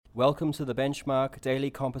Welcome to the Benchmark Daily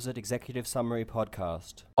Composite Executive Summary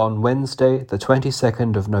Podcast. On Wednesday, the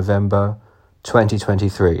 22nd of November,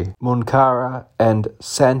 2023, Munkara and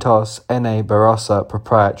Santos N.A. Barossa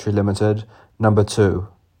Proprietary Limited, Number 2,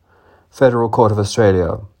 Federal Court of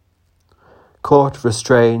Australia. Court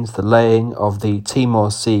restrains the laying of the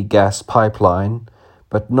Timor Sea gas pipeline,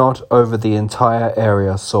 but not over the entire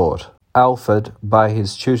area sought. Alfred by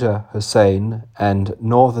his tutor Hussein and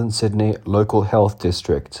Northern Sydney Local Health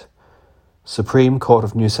District. Supreme Court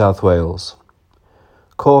of New South Wales.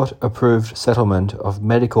 Court approved settlement of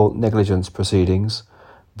medical negligence proceedings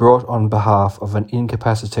brought on behalf of an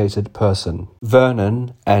incapacitated person.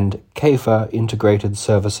 Vernon and Kafer Integrated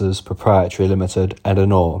Services Proprietary Limited and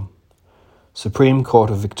Anor. Supreme Court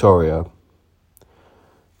of Victoria.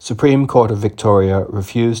 Supreme Court of Victoria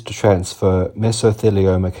refused to transfer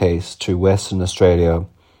mesothelioma case to Western Australia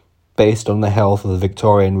based on the health of the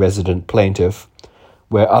Victorian resident plaintiff,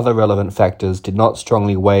 where other relevant factors did not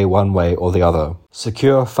strongly weigh one way or the other.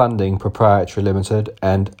 Secure Funding Proprietary Limited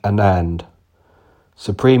and Anand.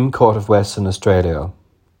 Supreme Court of Western Australia.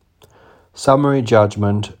 Summary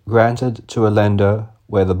judgment granted to a lender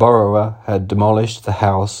where the borrower had demolished the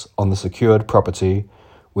house on the secured property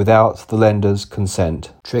without the lender's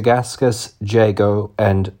consent. Tregascus, Jago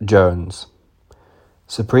and Jones.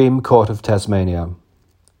 Supreme Court of Tasmania.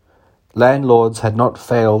 Landlords had not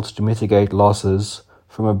failed to mitigate losses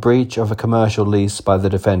from a breach of a commercial lease by the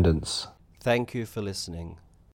defendants. Thank you for listening.